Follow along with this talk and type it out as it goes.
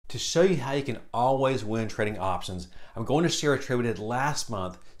To show you how you can always win trading options, I'm going to share a trade we did last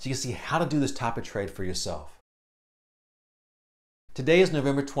month so you can see how to do this type of trade for yourself. Today is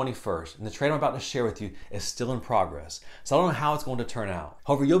November 21st, and the trade I'm about to share with you is still in progress, so I don't know how it's going to turn out.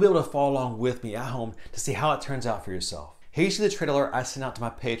 However, you'll be able to follow along with me at home to see how it turns out for yourself. Here you see the trade alert I sent out to my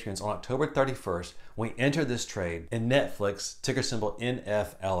patrons on October 31st when we entered this trade in Netflix, ticker symbol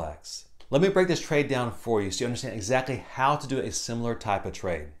NFLX. Let me break this trade down for you so you understand exactly how to do a similar type of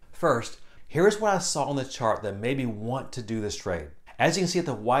trade. First, here is what I saw on the chart that made me want to do this trade. As you can see at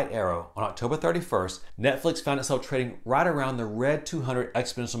the white arrow, on October 31st, Netflix found itself trading right around the red 200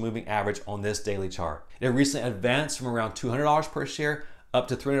 exponential moving average on this daily chart. It recently advanced from around $200 per share up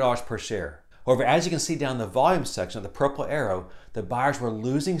to $300 per share. However, as you can see down the volume section of the purple arrow, the buyers were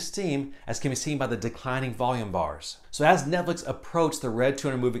losing steam, as can be seen by the declining volume bars. So as Netflix approached the red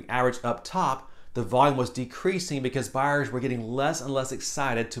 200 moving average up top, the volume was decreasing because buyers were getting less and less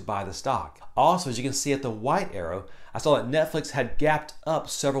excited to buy the stock. Also, as you can see at the white arrow, I saw that Netflix had gapped up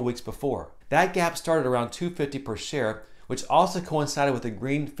several weeks before. That gap started around $250 per share, which also coincided with the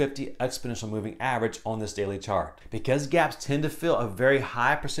green 50 exponential moving average on this daily chart. Because gaps tend to fill a very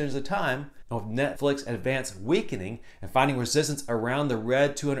high percentage of the time, and with Netflix advance weakening and finding resistance around the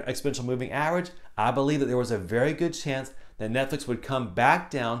red 200 exponential moving average, I believe that there was a very good chance that Netflix would come back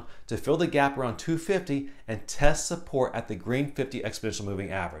down to fill the gap around 250 and test support at the green 50 exponential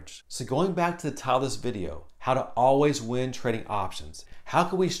moving average. So going back to the title of this video, how to always win trading options. How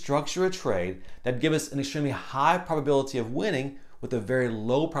can we structure a trade that give us an extremely high probability of winning with a very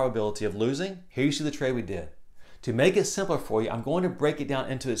low probability of losing? Here you see the trade we did. To make it simpler for you, I'm going to break it down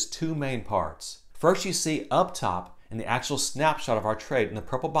into its two main parts. First, you see up top in the actual snapshot of our trade in the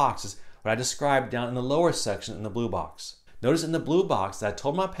purple boxes what I described down in the lower section in the blue box. Notice in the blue box that I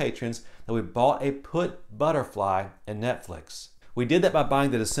told my patrons that we bought a put butterfly in Netflix. We did that by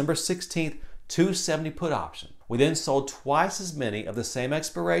buying the December 16th 270 put option. We then sold twice as many of the same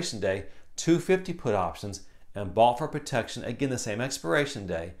expiration day 250 put options and bought for protection again the same expiration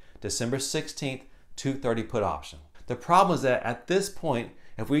day, December 16th 230 put option. The problem is that at this point,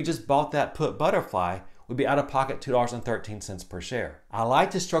 if we just bought that put butterfly, we'd be out of pocket $2.13 per share. I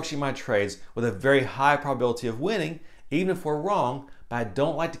like to structure my trades with a very high probability of winning, even if we're wrong, but I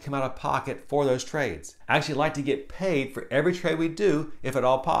don't like to come out of pocket for those trades. I actually like to get paid for every trade we do, if at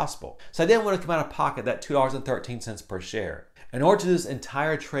all possible. So I didn't want to come out of pocket that $2.13 per share. In order to do this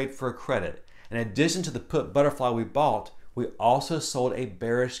entire trade for a credit, in addition to the put butterfly we bought, we also sold a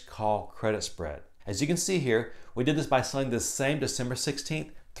bearish call credit spread. As you can see here, we did this by selling the same December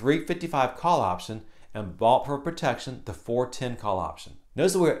 16th 355 call option and bought for protection the 410 call option.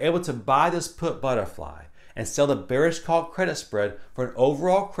 Notice that we were able to buy this put butterfly and sell the bearish call credit spread for an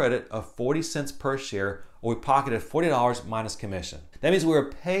overall credit of 40 cents per share, or we pocketed $40 minus commission. That means we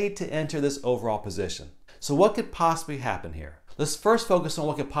were paid to enter this overall position. So what could possibly happen here? Let's first focus on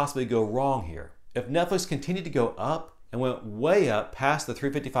what could possibly go wrong here. If Netflix continued to go up and went way up past the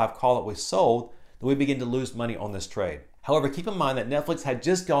 355 call that we sold, then we begin to lose money on this trade. However, keep in mind that Netflix had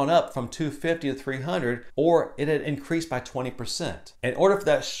just gone up from 250 to 300, or it had increased by 20%. In order for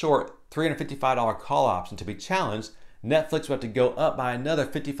that short $355 call option to be challenged, Netflix would have to go up by another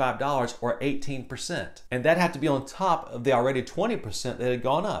 $55 or 18%. And that had to be on top of the already 20% that had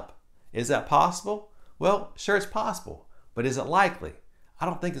gone up. Is that possible? Well, sure, it's possible, but is it likely? I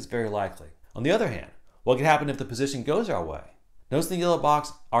don't think it's very likely. On the other hand, what could happen if the position goes our way? Notice in the yellow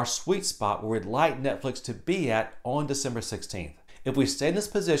box our sweet spot where we'd like Netflix to be at on December 16th. If we stay in this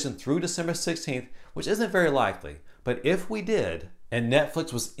position through December 16th, which isn't very likely, but if we did, and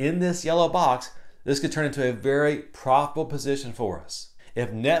Netflix was in this yellow box, this could turn into a very profitable position for us.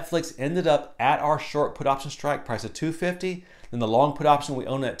 If Netflix ended up at our short put option strike price of $250, then the long put option we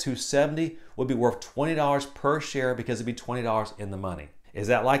own at $270 would be worth $20 per share because it'd be $20 in the money. Is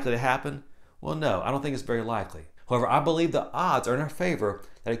that likely to happen? Well, no, I don't think it's very likely. However, I believe the odds are in our favor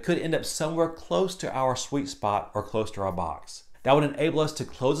that it could end up somewhere close to our sweet spot or close to our box. That would enable us to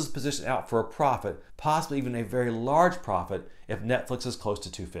close this position out for a profit, possibly even a very large profit if Netflix is close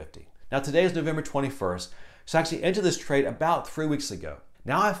to 250. Now today is November 21st, so I actually entered this trade about 3 weeks ago.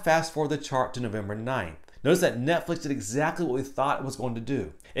 Now I fast forward the chart to November 9th. Notice that Netflix did exactly what we thought it was going to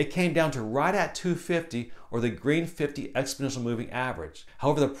do. It came down to right at 250 or the green 50 exponential moving average.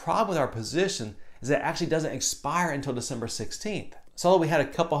 However, the problem with our position is that it actually doesn't expire until December 16th. So although we had a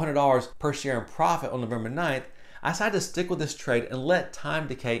couple $100 per share in profit on November 9th, I decided to stick with this trade and let time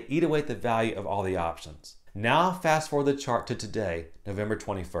decay eat away at the value of all the options. Now fast forward the chart to today, November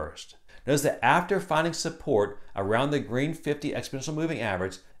 21st. Notice that after finding support around the green 50 exponential moving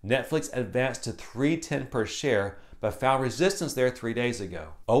average, Netflix advanced to $310 per share but found resistance there 3 days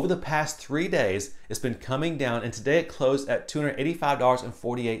ago. Over the past 3 days, it's been coming down, and today it closed at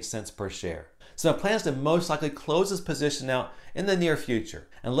 $285.48 per share. So my plan is to most likely close this position out in the near future.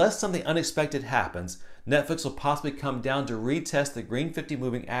 Unless something unexpected happens, Netflix will possibly come down to retest the green 50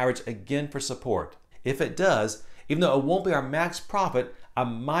 moving average again for support. If it does, even though it won't be our max profit, I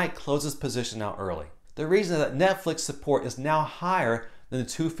might close this position out early. The reason is that Netflix support is now higher than the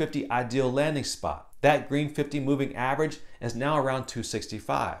 250 ideal landing spot. That green 50 moving average is now around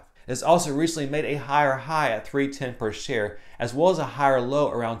 265. It's also recently made a higher high at $310 per share, as well as a higher low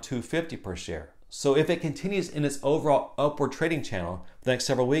around $250 per share. So if it continues in its overall upward trading channel for the next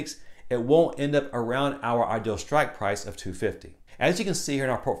several weeks, it won't end up around our ideal strike price of $250. As you can see here in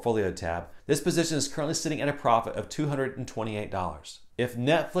our portfolio tab, this position is currently sitting at a profit of $228. If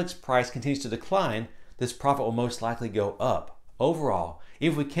Netflix price continues to decline, this profit will most likely go up. Overall,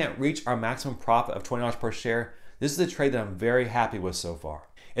 even if we can't reach our maximum profit of $20 per share, this is a trade that I'm very happy with so far.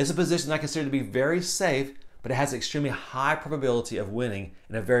 It's a position I consider to be very safe, but it has an extremely high probability of winning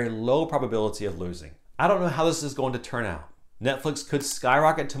and a very low probability of losing. I don't know how this is going to turn out. Netflix could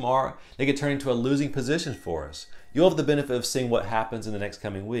skyrocket tomorrow. They could turn into a losing position for us. You'll have the benefit of seeing what happens in the next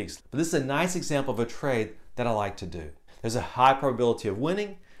coming weeks, but this is a nice example of a trade that I like to do. There's a high probability of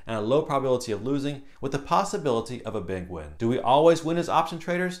winning and a low probability of losing with the possibility of a big win. Do we always win as option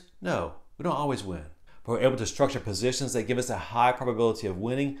traders? No, we don't always win. But we're able to structure positions that give us a high probability of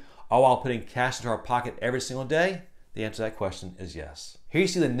winning, all while putting cash into our pocket every single day? The answer to that question is yes. Here you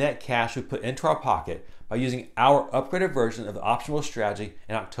see the net cash we put into our pocket by using our upgraded version of the option wheel strategy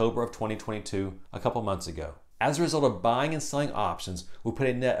in October of 2022, a couple months ago. As a result of buying and selling options, we put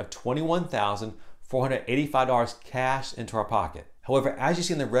a net of $21,485 cash into our pocket. However, as you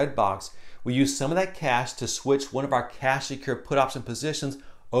see in the red box, we used some of that cash to switch one of our cash secure put option positions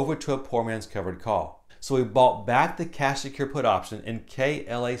over to a poor man's covered call. So we bought back the cash secure put option in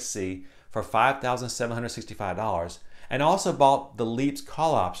KLAC for $5,765 and also bought the Leaps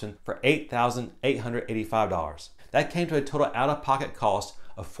call option for $8,885. That came to a total out-of-pocket cost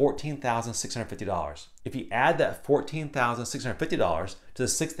of $14,650. If you add that $14,650 to the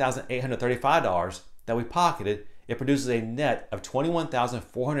 $6,835 that we pocketed, it produces a net of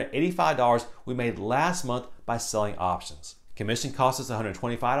 $21,485 we made last month by selling options. Commission cost us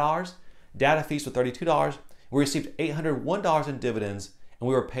 $125, data fees were $32, we received $801 in dividends, and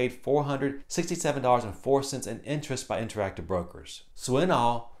we were paid $467.04 in interest by Interactive Brokers. So in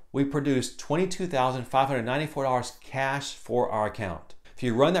all, we produced $22,594 cash for our account. If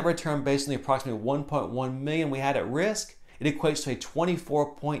you run that return based on the approximately $1.1 million we had at risk, it equates to a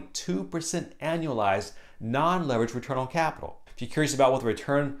 24.2% annualized non-leveraged return on capital. If you're curious about what the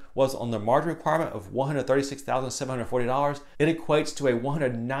return was on the margin requirement of $136,740, it equates to a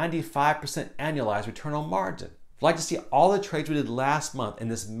 195% annualized return on margin. If you'd like to see all the trades we did last month in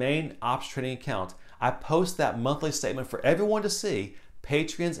this main ops trading account, I post that monthly statement for everyone to see,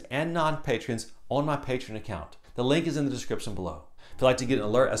 Patreons and non-Patreons, on my Patreon account. The link is in the description below. If you'd like to get an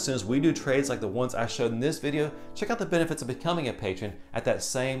alert as soon as we do trades like the ones I showed in this video, check out the benefits of becoming a patron at that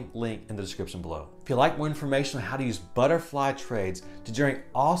same link in the description below. If you'd like more information on how to use butterfly trades to generate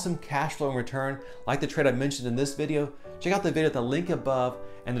awesome cash flow in return, like the trade I mentioned in this video, check out the video at the link above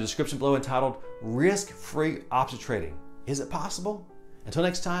and the description below entitled Risk-Free Option Trading. Is it possible? Until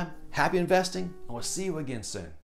next time, happy investing, and we'll see you again soon.